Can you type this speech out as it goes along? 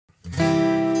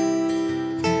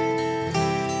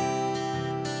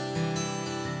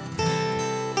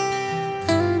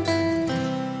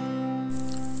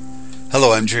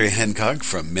Hello, I'm Jerry Hancock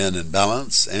from Men in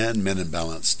Balance and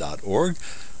meninbalance.org.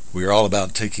 We are all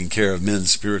about taking care of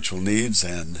men's spiritual needs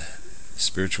and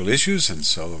spiritual issues, and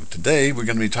so today we're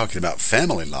going to be talking about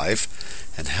family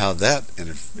life and how that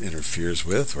interferes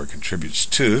with or contributes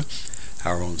to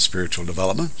our own spiritual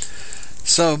development.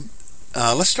 So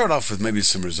let's start off with maybe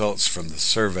some results from the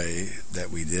survey that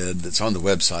we did that's on the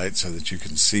website so that you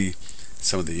can see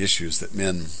some of the issues that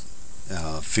men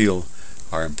feel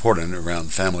are important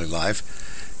around family life.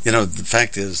 You know, the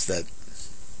fact is that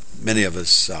many of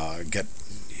us get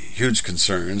huge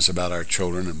concerns about our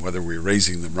children and whether we're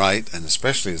raising them right, and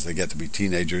especially as they get to be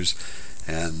teenagers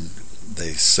and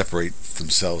they separate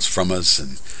themselves from us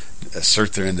and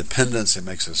assert their independence. It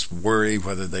makes us worry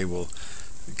whether they will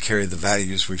carry the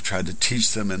values we've tried to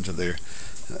teach them into their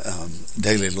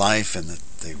daily life, and that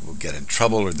they will get in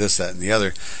trouble or this, that, and the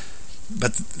other.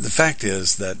 But the fact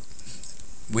is that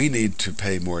we need to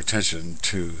pay more attention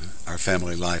to our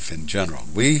family life in general.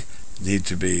 We need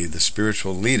to be the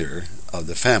spiritual leader of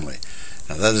the family.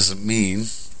 Now, that doesn't mean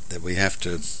that we have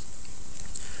to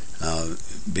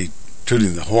be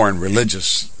tooting the horn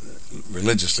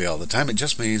religiously all the time. It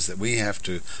just means that we have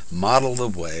to model the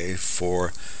way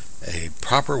for a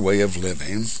proper way of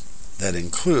living that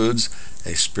includes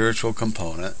a spiritual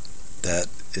component that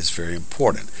is very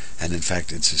important, and in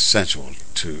fact it's essential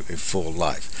to a full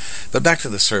life. But back to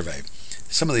the survey.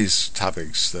 Some of these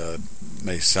topics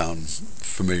may sound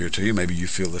familiar to you. Maybe you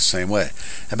feel the same way.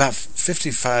 About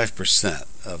 55%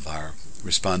 of our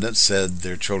respondents said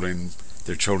their children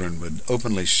would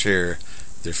openly share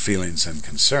their feelings and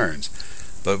concerns.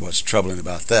 But what's troubling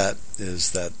about that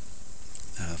is that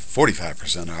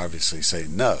 45% are obviously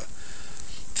saying no.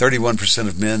 31%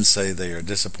 of men say they are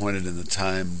disappointed in the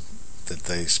time that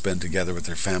they spend together with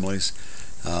their families.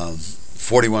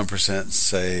 41%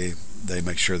 say they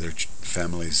make sure their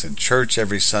family's in church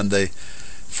every Sunday.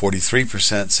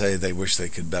 43% say they wish they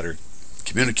could better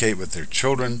communicate with their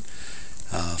children.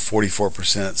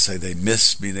 44% say they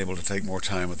miss being able to take more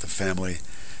time with the family.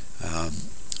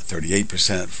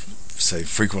 38% say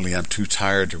frequently I'm too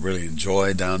tired to really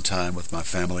enjoy downtime with my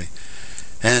family.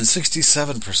 And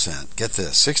 67%, get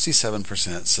this,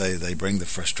 67% say they bring the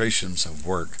frustrations of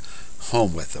work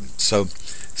home with them. So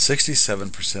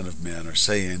 67% of men are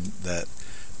saying that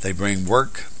they bring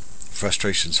work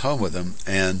frustrations home with them,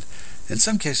 and in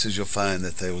some cases you'll find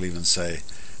that they will even say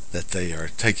that they are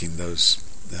taking those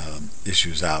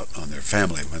issues out on their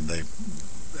family when they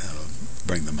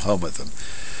bring them home with them.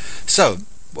 So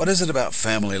what is it about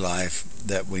family life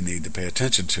that we need to pay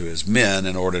attention to as men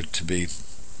in order to be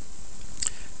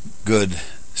good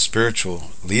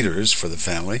spiritual leaders for the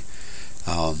family?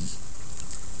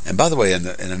 And by the way, in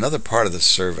another part of the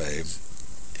survey,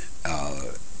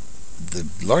 the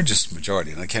largest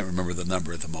majority, and I can't remember the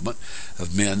number at the moment,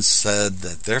 of men said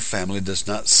that their family does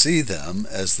not see them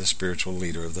as the spiritual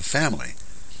leader of the family.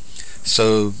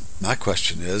 So my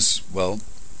question is, well,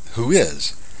 who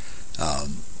is?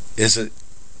 Is it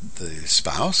the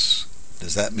spouse?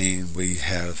 Does that mean we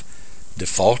have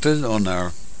defaulted on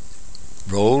our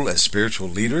role as spiritual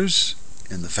leaders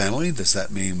in the family? Does that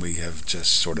mean we have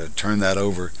just sort of turned that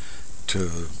over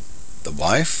to the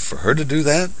wife for her to do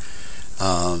that?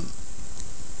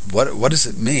 What does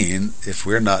it mean if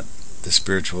we're not the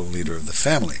spiritual leader of the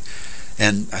family?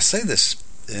 And I say this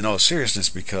in all seriousness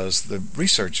because the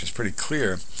research is pretty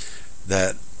clear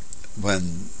that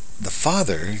when the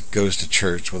father goes to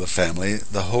church with a family,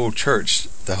 the whole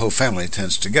family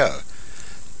tends to go.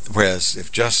 Whereas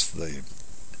if just the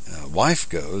wife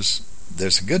goes,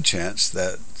 there's a good chance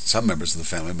that some members of the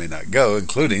family may not go,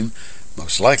 including,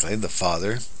 most likely, the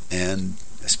father and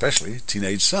especially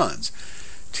teenage sons.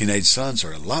 Teenage sons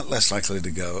are a lot less likely to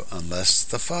go unless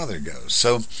the father goes.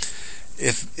 So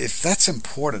if that's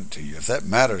important to you, if that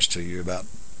matters to you about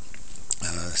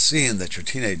seeing that your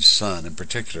teenage son in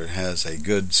particular has a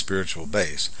good spiritual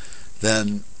base,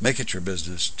 then make it your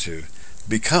business to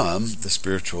become the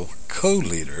spiritual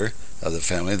co-leader of the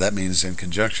family. That means in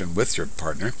conjunction with your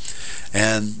partner,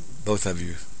 and both of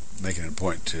you making it a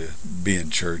point to be in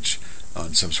church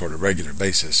on some sort of regular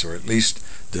basis, or at least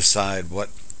decide what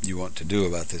you want to do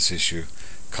about this issue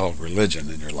called religion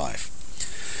in your life.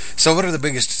 So what are the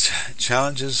biggest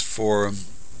challenges for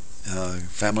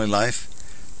family life?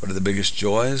 What are the biggest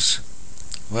joys?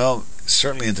 Well,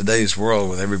 certainly in today's world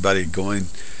with everybody going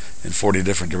in 40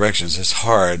 different directions, it's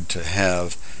hard to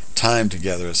have time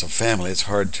together as a family. It's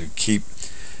hard to keep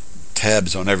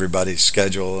tabs on everybody's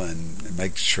schedule and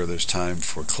make sure there's time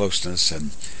for closeness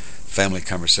and family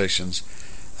conversations.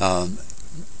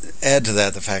 Add to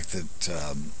that the fact that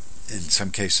in some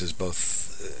cases both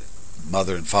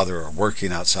mother and father are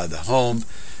working outside the home,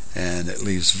 and it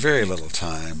leaves very little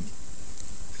time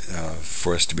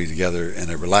for us to be together in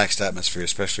a relaxed atmosphere,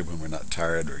 especially when we're not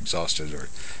tired or exhausted or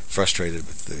frustrated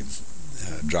with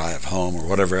the drive home or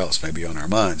whatever else may be on our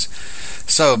minds.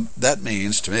 So that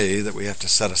means to me that we have to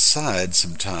set aside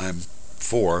some time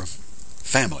for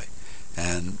family.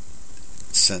 And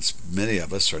since many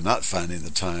of us are not finding the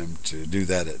time to do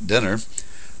that at dinner,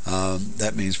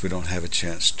 that means we don't have a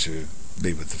chance to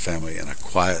be with the family in a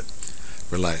quiet,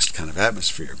 relaxed kind of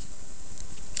atmosphere.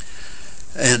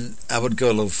 And I would go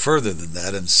a little further than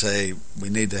that and say we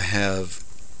need to have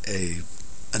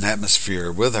an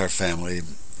atmosphere with our family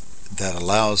that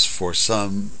allows for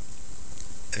some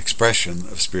expression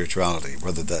of spirituality,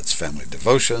 whether that's family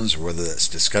devotions, or whether that's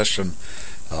discussion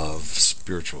of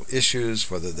spiritual issues,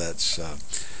 whether that's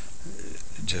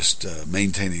just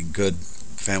maintaining good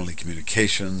family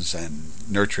communications and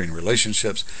nurturing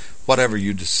relationships, whatever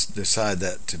you decide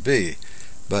that to be.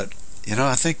 But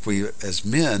I think we, as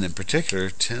men in particular,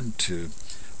 tend to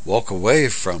walk away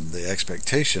from the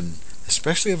expectation,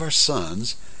 especially of our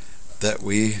sons, that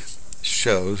we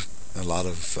show a lot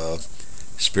of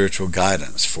spiritual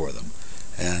guidance for them.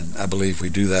 And I believe we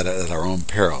do that at our own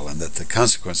peril, and that the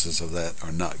consequences of that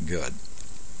are not good.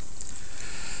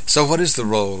 So what is the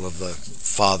role of the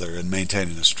father in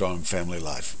maintaining a strong family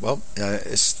life? Well,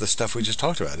 it's the stuff we just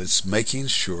talked about. It's making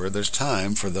sure there's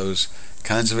time for those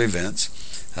kinds of events,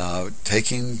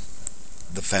 taking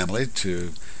the family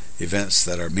to events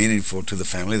that are meaningful to the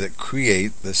family, that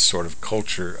create this sort of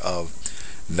culture of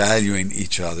valuing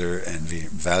each other and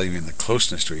valuing the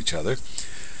closeness to each other,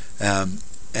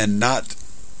 and not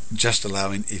just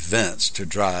allowing events to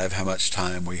drive how much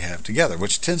time we have together,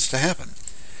 which tends to happen.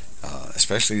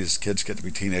 Especially as kids get to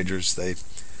be teenagers,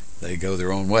 they go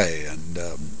their own way, and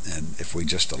if we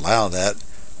just allow that,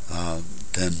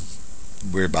 then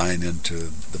we're buying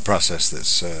into the process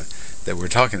that we're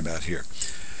talking about here.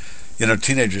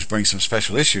 Teenagers bring some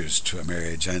special issues to a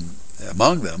marriage, and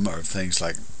among them are things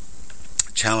like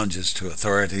challenges to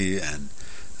authority and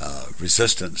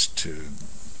resistance to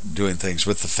doing things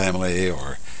with the family,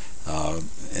 or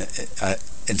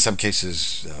in some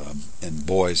cases, in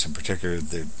boys in particular,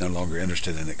 they're no longer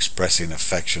interested in expressing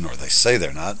affection, or they say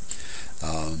they're not.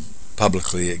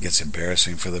 Publicly, it gets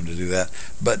embarrassing for them to do that.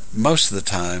 But most of the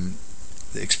time,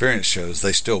 the experience shows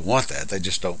they still want that. They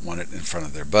just don't want it in front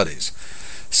of their buddies.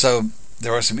 So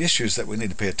there are some issues that we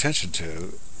need to pay attention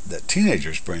to that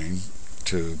teenagers bring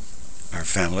to our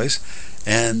families,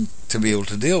 and to be able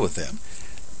to deal with them.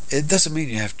 It doesn't mean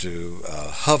you have to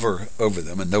hover over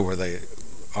them and know where they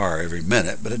are every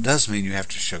minute, but it does mean you have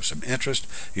to show some interest.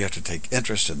 You have to take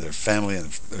interest in their family and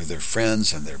their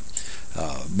friends and their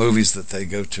movies that they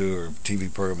go to, or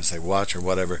TV programs they watch, or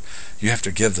whatever. You have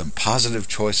to give them positive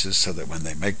choices, so that when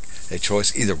they make a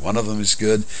choice, either one of them is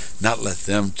good. Not let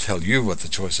them tell you what the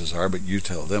choices are, but you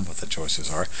tell them what the choices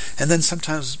are. And then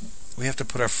sometimes we have to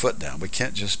put our foot down. We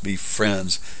can't just be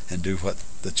friends and do what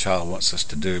the child wants us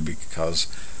to do because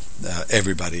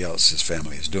everybody else's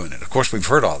family is doing it. Of course, we've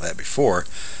heard all that before,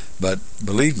 but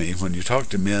believe me, when you talk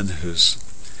to men whose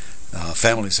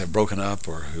families have broken up,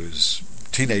 or whose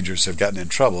teenagers have gotten in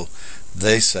trouble,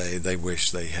 they say they wish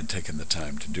they had taken the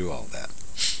time to do all that.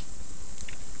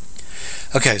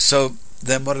 Okay, so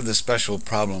then what are the special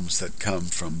problems that come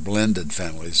from blended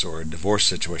families or divorce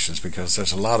situations? Because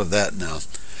there's a lot of that now.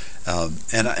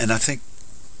 And I think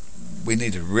we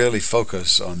need to really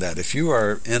focus on that. If you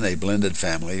are in a blended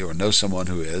family, or know someone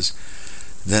who is,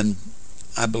 then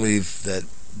I believe that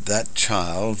that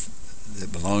child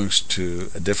that belongs to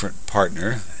a different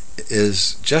partner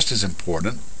is just as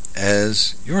important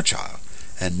as your child,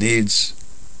 and needs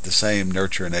the same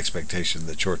nurture and expectation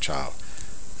that your child,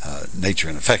 nature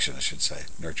and affection, I should say,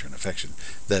 nurture and affection,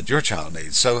 that your child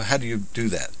needs. So how do you do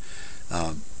that?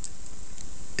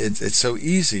 It's so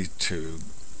easy to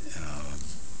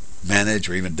manage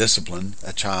or even discipline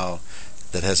a child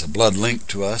that has a blood link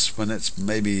to us, when it's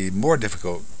maybe more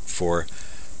difficult for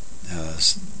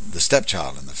the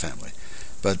stepchild in the family.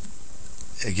 But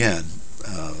again,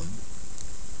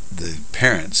 the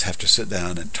parents have to sit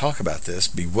down and talk about this,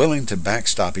 be willing to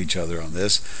backstop each other on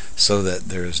this, so that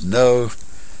there is no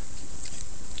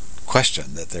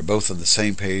question that they're both on the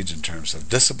same page in terms of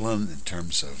discipline, in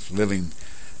terms of living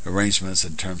arrangements,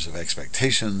 in terms of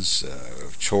expectations,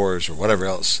 of chores, or whatever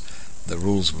else the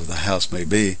rules of the house may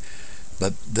be.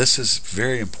 But this is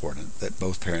very important, that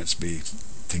both parents be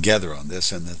together on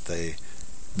this, and that they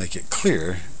make it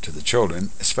clear to the children,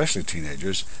 especially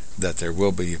teenagers, that there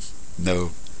will be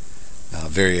no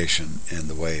variation in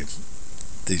the way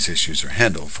these issues are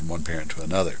handled from one parent to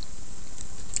another.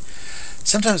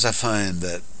 Sometimes I find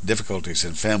that difficulties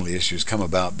in family issues come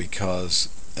about because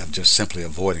of just simply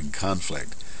avoiding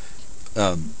conflict.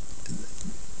 Um,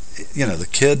 the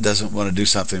kid doesn't want to do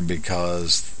something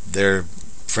because their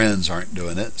friends aren't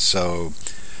doing it, so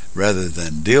rather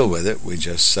than deal with it, we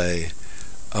just say,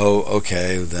 oh,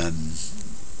 okay, then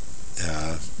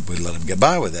we let them get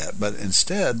by with that. But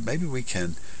instead, maybe we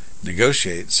can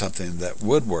negotiate something that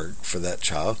would work for that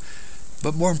child.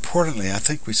 But more importantly, I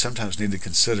think we sometimes need to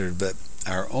consider that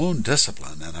our own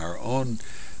discipline and our own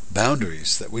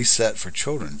boundaries that we set for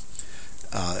children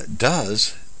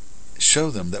does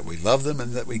show them that we love them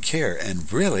and that we care.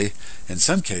 And really, in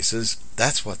some cases,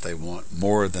 that's what they want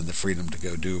more than the freedom to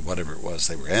go do whatever it was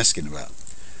they were asking about.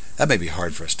 That may be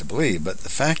hard for us to believe, but the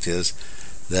fact is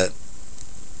that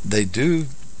they do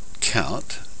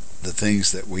count the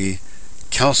things that we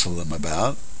counsel them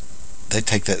about. They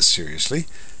take that seriously,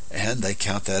 and they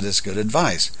count that as good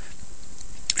advice,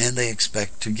 and they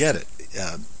expect to get it.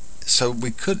 So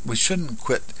we shouldn't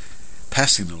quit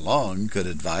passing along good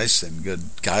advice and good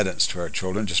guidance to our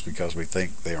children just because we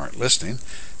think they aren't listening.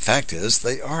 Fact is,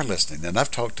 they are listening, and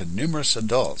I've talked to numerous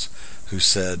adults who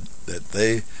said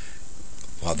that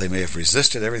while they may have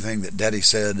resisted everything that Daddy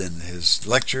said in his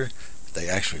lecture, they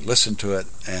actually listened to it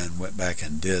and went back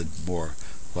and did more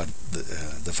what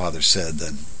the father said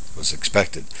than was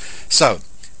expected. So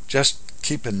just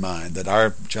keep in mind that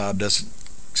our job doesn't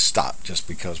stop just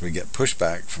because we get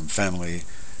pushback from family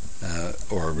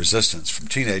or resistance from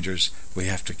teenagers. We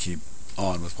have to keep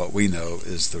on with what we know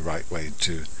is the right way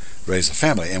to raise a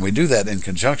family, and we do that in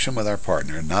conjunction with our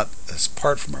partner, not as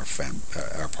apart from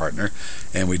our partner.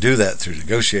 And we do that through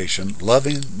negotiation,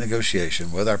 loving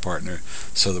negotiation with our partner,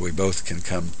 so that we both can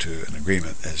come to an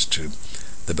agreement as to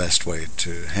the best way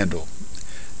to handle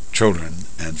children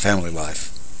and family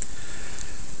life.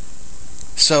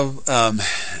 So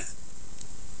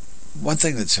one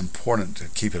thing that's important to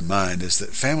keep in mind is that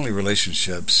family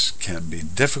relationships can be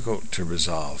difficult to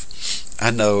resolve.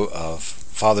 I know of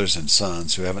fathers and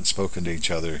sons who haven't spoken to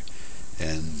each other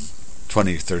in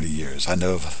 20 or 30 years. I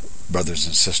know of brothers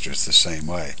and sisters the same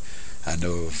way. I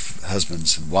know of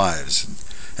husbands and wives.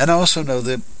 And I also know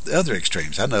the other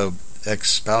extremes. I know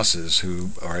ex-spouses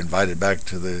who are invited back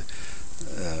to the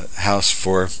house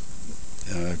for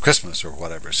Christmas or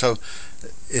whatever. So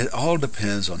it all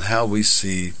depends on how we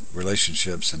see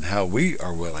relationships and how we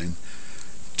are willing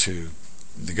to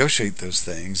negotiate those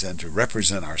things and to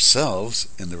represent ourselves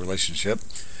in the relationship,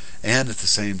 and at the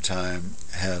same time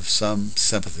have some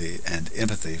sympathy and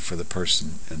empathy for the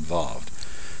person involved,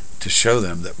 to show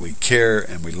them that we care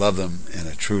and we love them in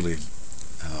a truly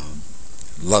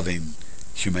loving,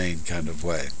 humane kind of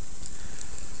way.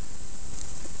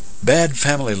 Bad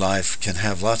family life can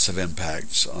have lots of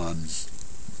impacts on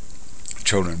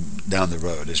children down the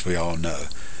road, as we all know.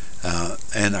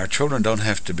 And our children don't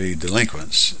have to be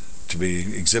delinquents to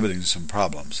be exhibiting some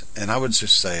problems. And I would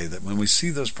just say that when we see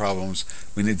those problems,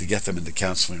 we need to get them into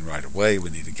counseling right away. We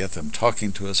need to get them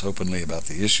talking to us openly about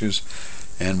the issues,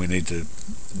 and we need to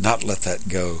not let that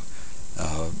go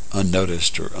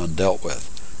unnoticed or undealt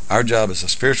with. Our job as a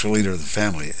spiritual leader of the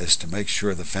family is to make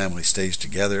sure the family stays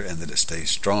together and that it stays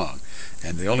strong.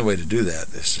 And the only way to do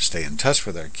that is to stay in touch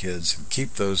with our kids and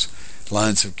keep those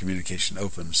lines of communication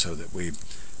open so that we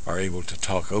are able to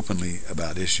talk openly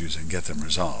about issues and get them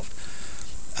resolved.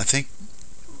 I think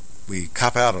we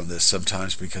cop out on this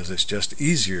sometimes because it's just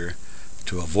easier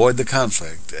to avoid the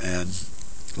conflict and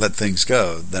let things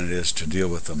go than it is to deal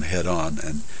with them head on,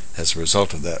 and as a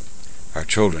result of that, our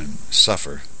children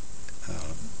suffer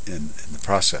in the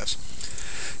process.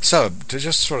 So, to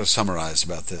just sort of summarize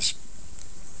about this,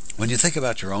 when you think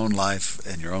about your own life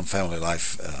and your own family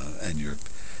life and your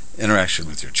interaction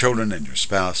with your children and your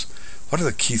spouse, what are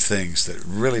the key things that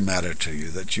really matter to you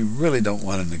that you really don't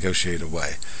want to negotiate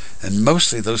away? And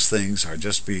mostly those things are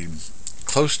just being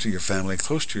close to your family,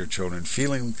 close to your children,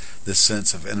 feeling this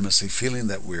sense of intimacy, feeling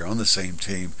that we're on the same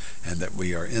team and that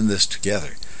we are in this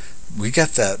together. We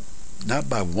get that not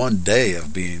by one day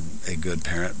of being a good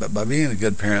parent, but by being a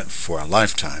good parent for a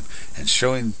lifetime, and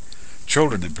showing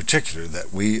children in particular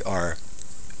that we are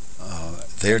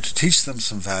there to teach them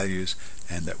some values,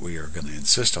 and that we are going to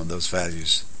insist on those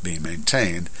values being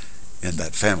maintained in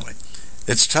that family.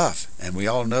 It's tough, and we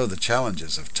all know the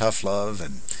challenges of tough love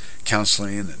and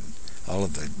counseling and all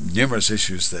of the numerous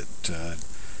issues that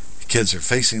kids are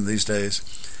facing these days.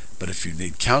 But if you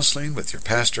need counseling with your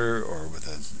pastor or with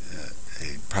a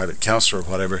private counselor or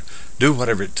whatever, do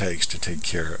whatever it takes to take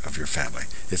care of your family.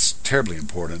 It's terribly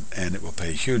important, and it will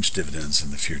pay huge dividends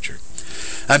in the future.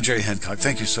 I'm Jerry Hancock.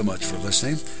 Thank you so much for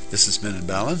listening. This is Men in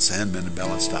Balance and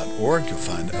meninbalance.org. You'll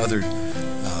find other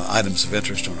items of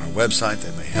interest on our website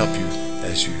that may help you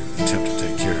as you attempt to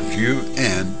take care of you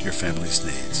and your family's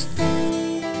needs.